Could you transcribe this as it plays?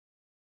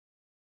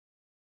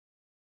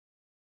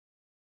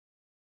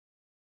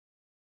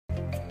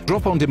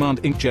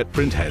Drop-on-demand inkjet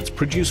printheads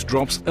produce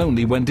drops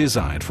only when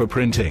desired for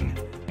printing.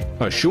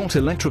 A short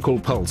electrical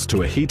pulse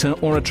to a heater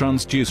or a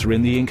transducer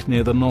in the ink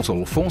near the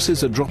nozzle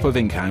forces a drop of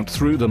ink out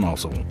through the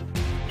nozzle.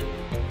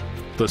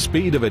 The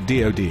speed of a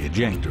DoD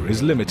ejector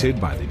is limited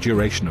by the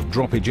duration of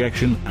drop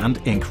ejection and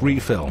ink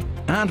refill,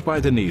 and by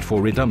the need for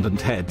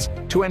redundant heads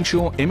to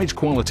ensure image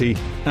quality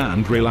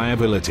and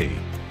reliability.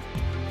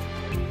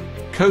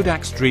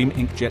 Kodak Stream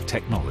inkjet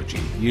technology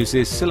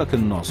uses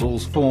silicon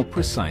nozzles for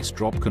precise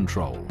drop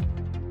control.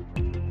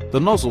 The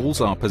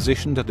nozzles are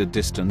positioned at a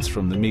distance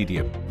from the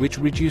medium, which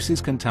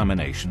reduces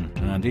contamination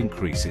and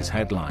increases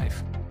head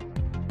life.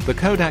 The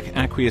Kodak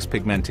aqueous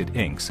pigmented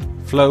inks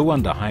flow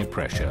under high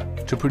pressure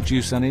to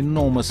produce an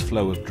enormous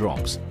flow of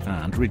drops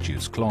and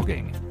reduce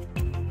clogging.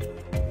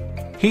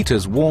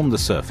 Heaters warm the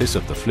surface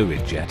of the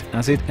fluid jet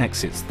as it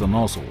exits the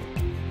nozzle.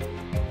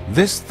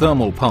 This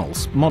thermal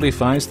pulse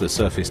modifies the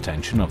surface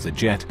tension of the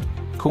jet,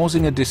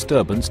 causing a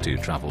disturbance to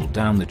travel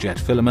down the jet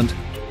filament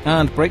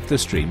and break the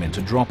stream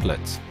into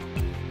droplets.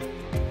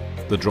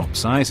 The drop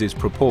size is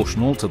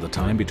proportional to the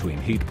time between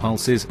heat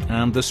pulses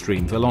and the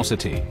stream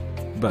velocity,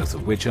 both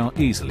of which are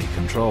easily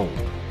controlled.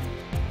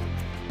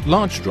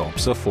 Large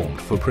drops are formed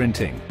for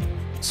printing.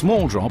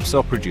 Small drops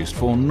are produced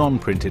for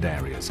non-printed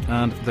areas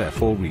and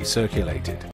therefore recirculated.